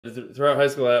Throughout high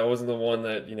school, I wasn't the one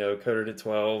that, coded at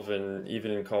 12, and even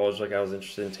in college, like, I was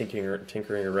interested in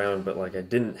tinkering around, but, like, I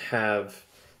didn't have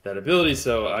that ability,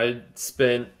 so I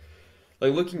spent,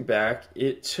 like, looking back,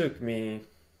 it took me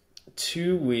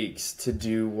 2 weeks to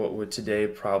do what would today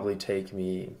probably take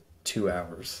me 2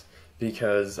 hours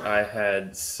because I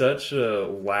had such a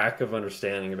lack of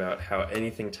understanding about how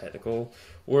anything technical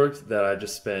worked that I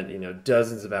just spent,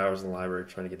 dozens of hours in the library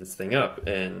trying to get this thing up.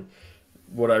 And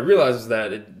what I realized was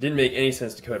that it didn't make any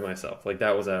sense to code myself. Like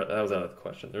that was out of the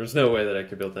question. There was no way that I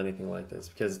could build anything like this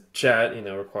because chat,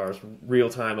 requires real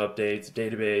time updates,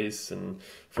 database, and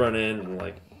front end, and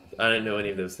like I didn't know any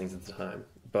of those things at the time.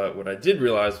 But what I did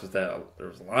realize was that there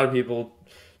was a lot of people.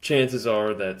 Chances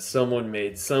are that someone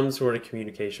made some sort of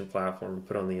communication platform and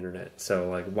put on the internet. So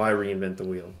like, why reinvent the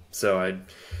wheel? So I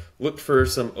looked for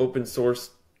some open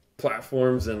source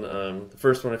platforms, and the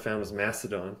first one I found was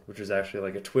Mastodon, which is actually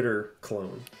like a Twitter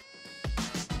clone.